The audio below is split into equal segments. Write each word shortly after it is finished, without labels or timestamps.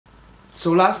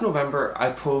So last November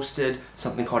I posted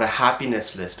something called a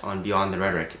happiness list on Beyond the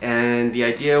Rhetoric, and the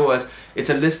idea was it's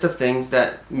a list of things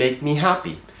that make me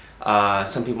happy.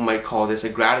 Some people might call this a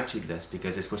gratitude list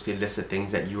because it's supposed to be a list of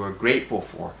things that you are grateful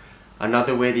for.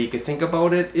 Another way that you could think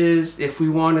about it is if we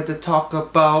wanted to talk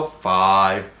about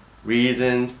 5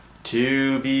 reasons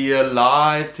to be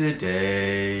alive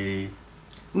today.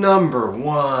 Number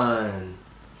 1.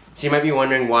 So you might be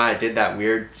wondering why I did that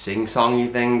weird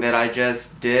sing-songy thing that I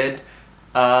just did.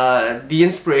 The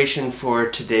inspiration for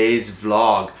today's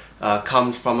vlog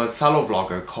comes from a fellow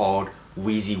vlogger called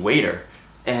Wheezy Waiter,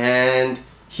 and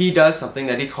he does something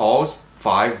that he calls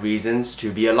 5 reasons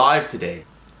to be alive today.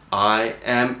 I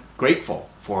am grateful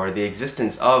for the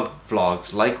existence of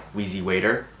vlogs like Wheezy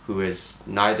Waiter, who is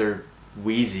neither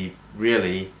Wheezy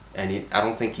really, and I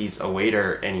don't think he's a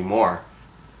waiter anymore.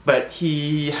 But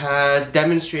he has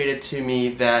demonstrated to me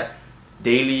that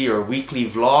daily or weekly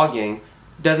vlogging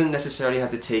doesn't necessarily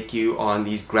have to take you on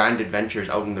these grand adventures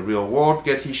out in the real world,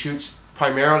 because he shoots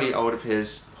primarily out of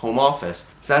his home office.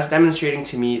 So that's demonstrating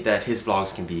to me that his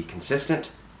vlogs can be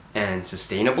consistent and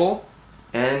sustainable,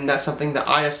 and that's something that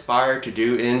I aspire to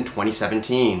do in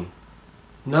 2017.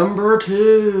 Number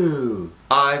 2.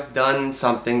 I've done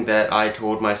something that I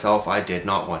told myself I did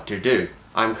not want to do.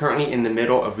 I'm currently in the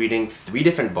middle of reading 3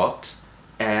 different books,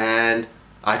 and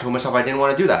I told myself I didn't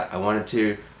want to do that. I wanted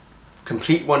to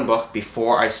complete one book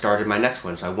before I started my next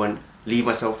one, so I wouldn't leave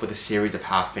myself with a series of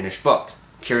half-finished books.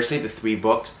 Curiously, the 3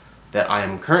 books that I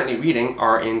am currently reading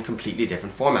are in completely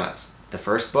different formats. The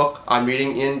first book I'm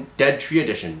reading in Dead Tree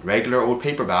Edition, regular old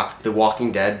paperback, The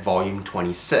Walking Dead Volume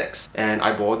 26. And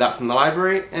I borrowed that from the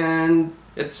library, and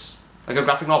it's like a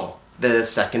graphic novel. The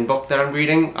second book that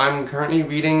I'm currently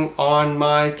reading on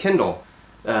my Kindle.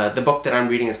 The book that I'm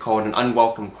reading is called An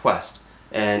Unwelcome Quest,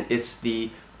 and it's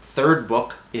the 3rd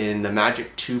book in the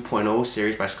Magic 2.0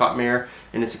 series by Scott Mayer,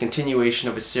 and it's a continuation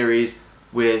of a series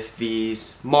with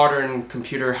these modern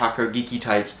computer hacker geeky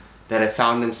types that have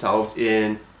found themselves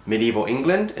in medieval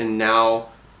England, and now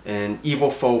an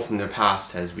evil foe from their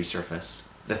past has resurfaced.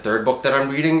 The 3rd book that I'm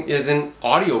reading is in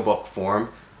audiobook form,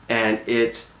 and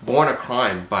it's Born a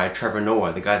Crime by Trevor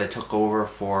Noah, the guy that took over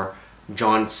for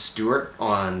Jon Stewart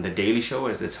on The Daily Show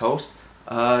as its host.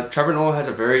 Trevor Noah has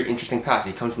a very interesting past.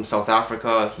 He comes from South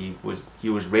Africa, he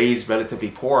was raised relatively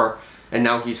poor, and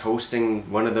now he's hosting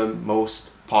one of the most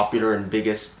popular and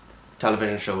biggest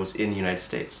television shows in the United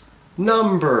States.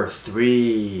 Number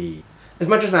 3. As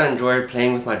much as I enjoy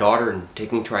playing with my daughter and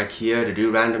taking her to IKEA to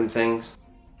do random things.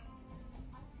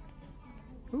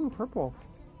 Ooh, purple.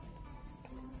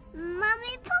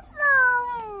 Mommy,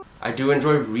 purple! I do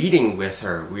enjoy reading with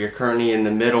her. We are currently in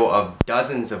the middle of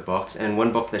dozens of books, and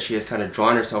one book that she has kind of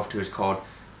drawn herself to is called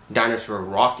Dinosaur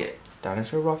Rocket.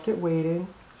 Dinosaur Rocket waiting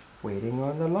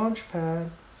on the launch pad,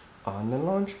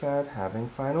 having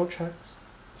final checks.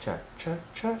 Check, check,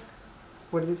 check.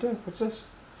 What are you doing? What's this?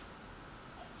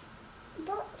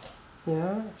 Book.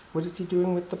 Yeah? What is he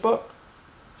doing with the book?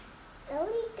 Read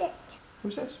it.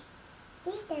 Who's this?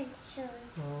 Read dinosaur.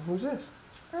 Oh, who's this?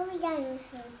 Mommy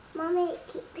dinosaur. Mommy,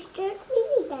 keep still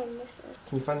reading dinosaur.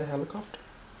 Can you find the helicopter?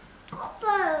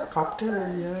 Copper.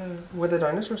 Copter, yeah. What are the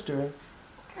dinosaurs doing?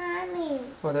 Coming.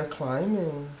 Oh, they're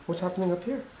climbing. What's happening up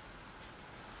here?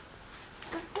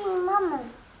 Okay, Mama.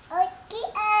 At the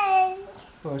end.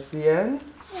 Oh, it's the end?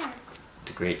 Yeah.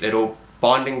 It's a great little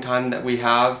bonding time that we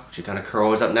have. She kind of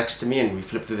curls up next to me and we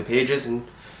flip through the pages, and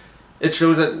it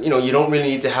shows that, you know, you don't really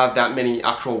need to have that many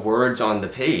actual words on the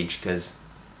page, because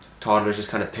toddlers just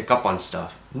kind of pick up on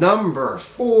stuff. Number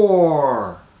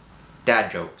 4. Dad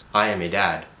jokes. I am a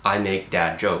dad. I make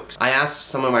dad jokes. I asked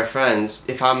some of my friends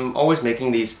if I'm always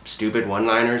making these stupid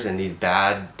one-liners and these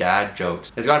bad dad jokes.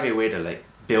 There's got to be a way to like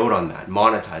build on that,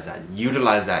 monetize that,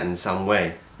 utilize that in some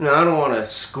way. Now, I don't want to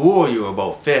school you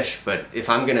about fish, but if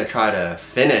I'm gonna try to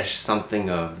finish something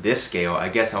of this scale, I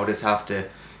guess I'll just have to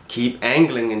keep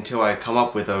angling until I come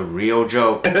up with a real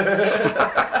joke.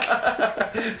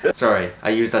 Sorry, I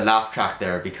used a laugh track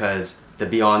there because the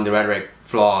Beyond the Rhetoric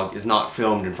vlog is not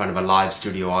filmed in front of a live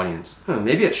studio audience.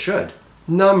 Maybe it should.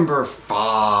 Number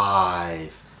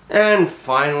 5. And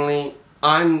finally,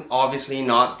 I'm obviously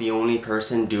not the only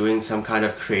person doing some kind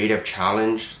of creative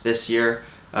challenge this year.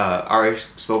 I already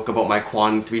spoke about my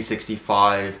Kwan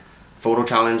 365 photo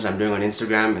challenge I'm doing on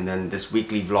Instagram, and then this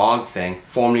weekly vlog thing,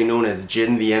 formerly known as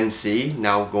Jin the MC,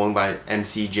 now going by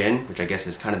MC Jin, which I guess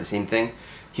is kind of the same thing.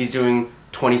 He's doing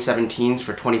 2017s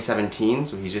for 2017,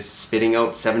 so he's just spitting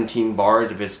out 17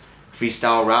 bars of his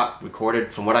freestyle rap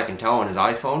recorded, from what I can tell, on his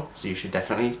iPhone, so you should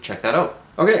definitely check that out.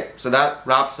 Okay, so that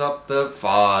wraps up the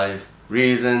 5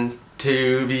 reasons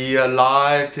to be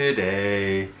alive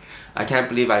today. I can't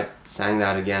believe I sang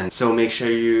that again. So make sure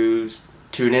you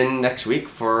tune in next week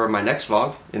for my next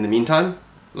vlog. In the meantime,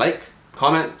 like,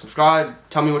 comment, subscribe,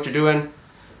 tell me what you're doing,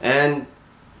 and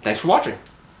thanks for watching.